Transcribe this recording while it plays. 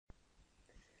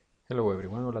Hello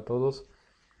everyone, hola a todos.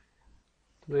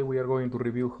 Today we are going to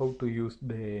review how to use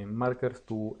the markers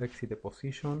to exit a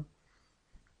position.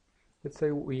 Let's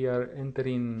say we are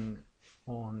entering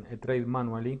on a trade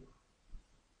manually.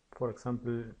 For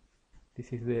example,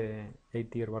 this is the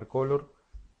 8-tier bar color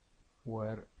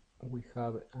where we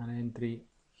have an entry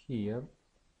here,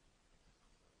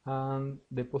 and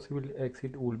the possible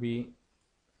exit will be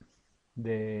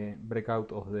the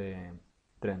breakout of the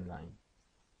trend line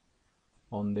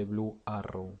on the blue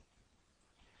arrow.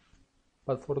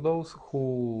 But for those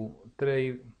who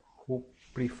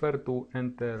prefer to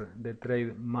enter the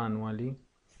trade manually,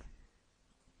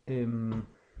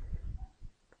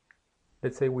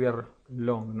 let's say we are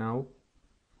long now,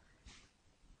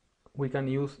 we can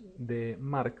use the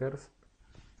markers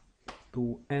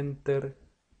to enter.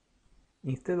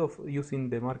 Instead of using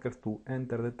the markers to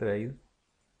enter the trade,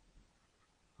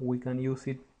 we can use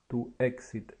it to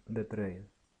exit the trade.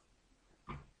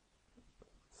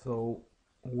 So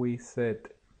we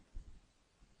set,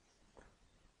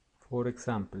 for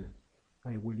example,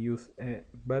 I will use a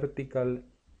vertical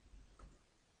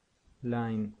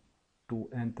line to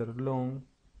enter long,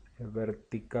 a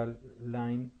vertical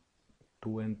line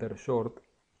to enter short,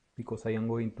 because I am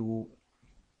going to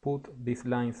put these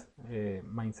lines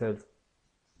myself.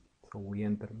 So we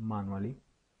enter manually,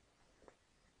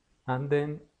 and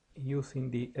then using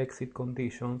the exit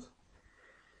conditions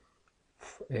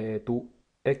to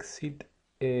exit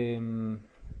a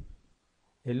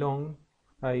long,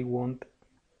 I want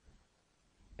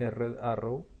a red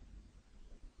arrow.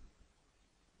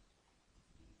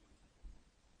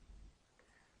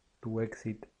 To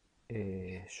exit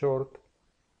a short,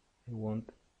 I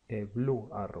want a blue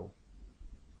arrow,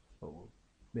 so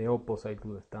the opposite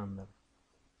to the standard.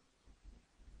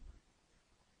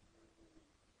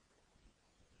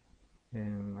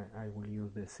 And I will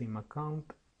use the sim account.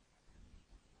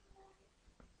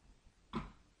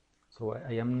 So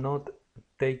I am not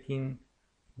taking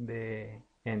the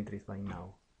entries by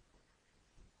now.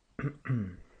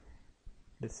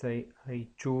 Let's say I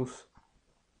choose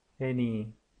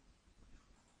any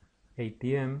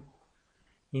ATM.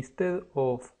 Instead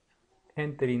of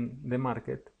entering the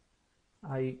market,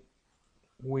 I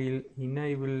will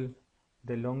enable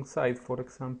the long side, for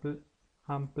example,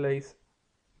 and place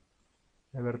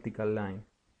a vertical line.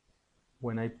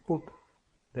 When I put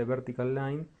the vertical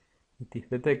line, it is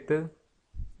detected,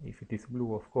 if it is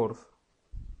blue, of course.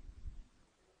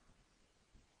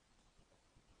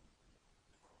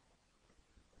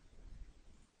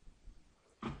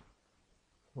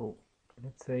 So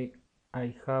let's say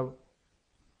I have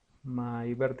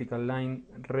my vertical line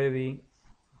ready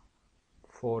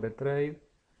for a trade,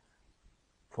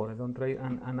 for a long trade,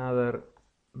 and another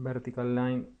vertical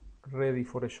line ready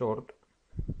for a short.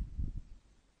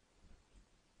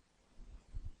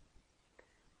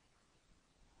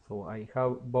 So I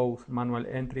have both manual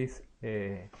entries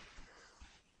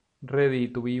ready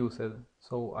to be used.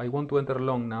 So I want to enter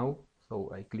long now,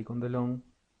 so I click on the long,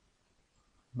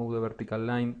 move the vertical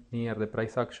line near the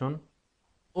price action.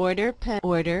 Order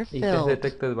filled. It is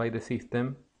detected by the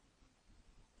system,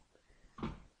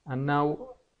 and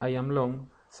now I am long,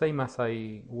 same as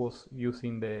I was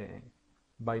using the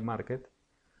buy market,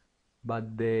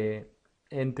 but the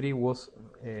entry was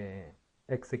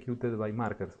executed by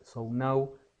markers. So now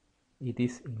it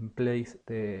is in place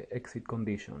the exit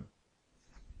condition.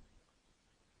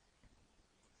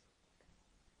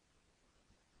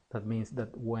 That means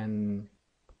that when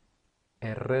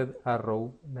a red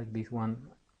arrow like this one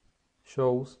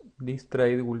shows, this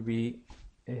trade will be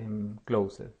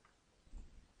closed.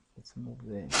 Let's move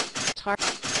the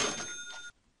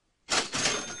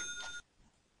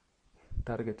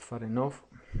target far enough.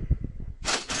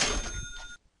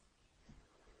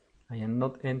 I am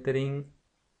not entering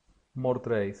more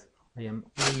trades. I am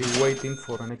only waiting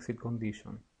for an exit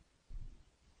condition.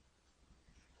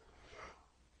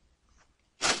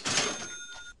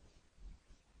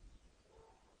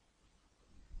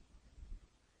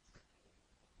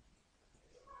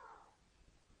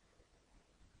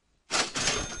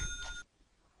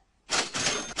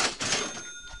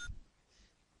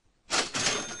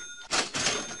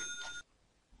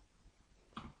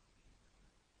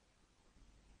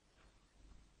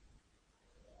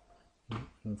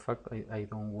 In fact, I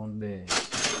don't want the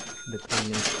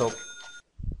trailing stop.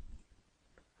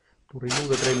 To remove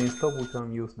the trailing stop, we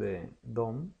can use the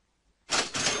DOM.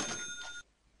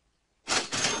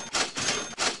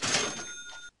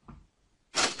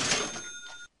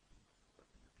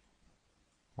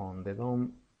 On the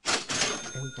DOM,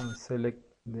 we can select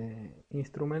the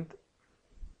instrument,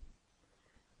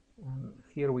 and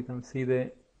here we can see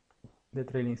the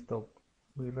trailing stop.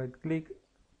 we right click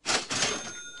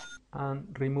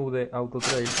and remove the auto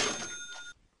trail.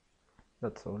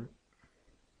 That's all.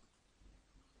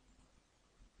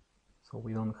 So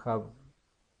we don't have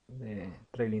the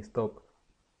trailing stop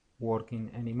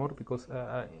working anymore, because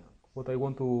what I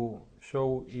want to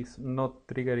show is not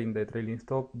triggering the trailing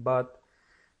stop, but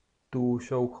to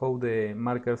show how the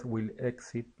markers will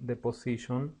exit the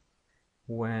position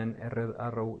when a red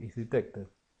arrow is detected.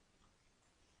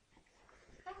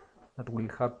 That will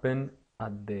happen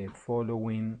at the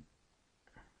following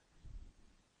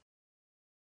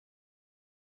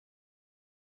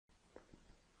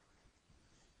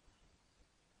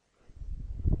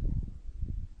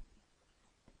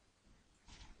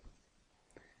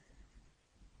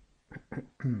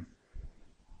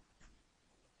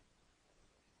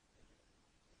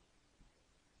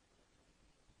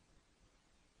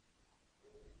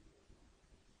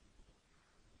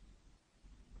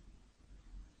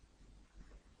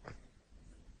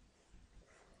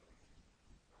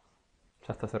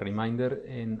just as a reminder,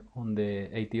 on the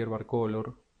 8-year bar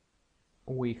color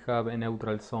we have a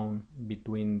neutral zone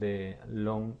between the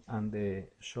long and the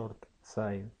short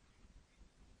side.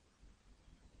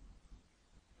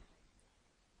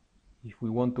 If we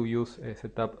want to use a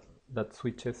setup that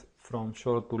switches from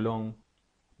short to long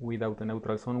without a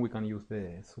neutral zone, we can use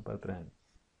the Supertrend.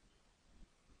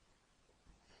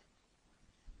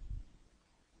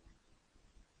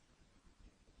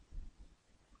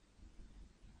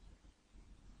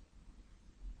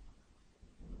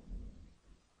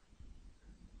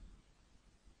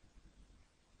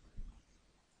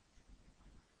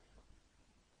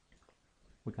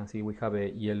 We can see we have a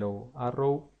yellow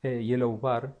arrow, a yellow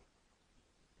bar,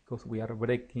 because we are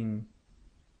breaking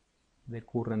the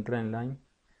current trend line.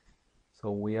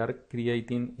 So we are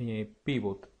creating a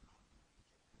pivot.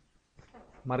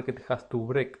 Market has to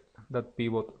break that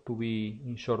pivot to be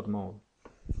in short mode.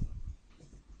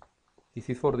 This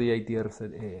is for the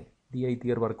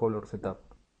 8-year bar color setup.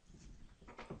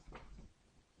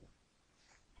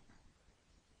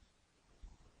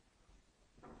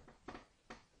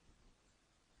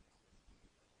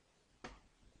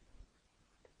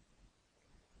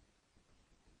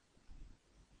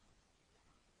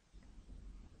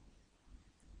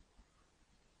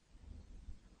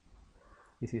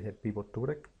 This is a pivot to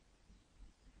break.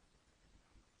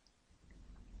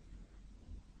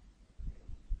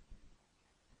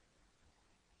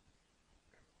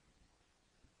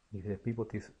 If the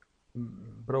pivot is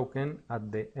broken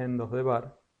at the end of the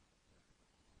bar,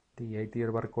 the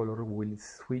 8-year bar color will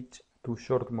switch to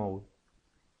short mode.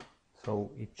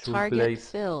 So it should Target place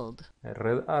filled. a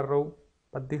red arrow,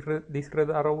 but this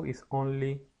red arrow is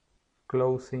only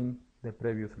closing the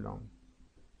previous long.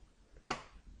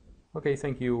 Okay,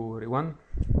 thank you everyone.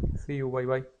 See you, bye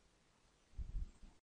bye.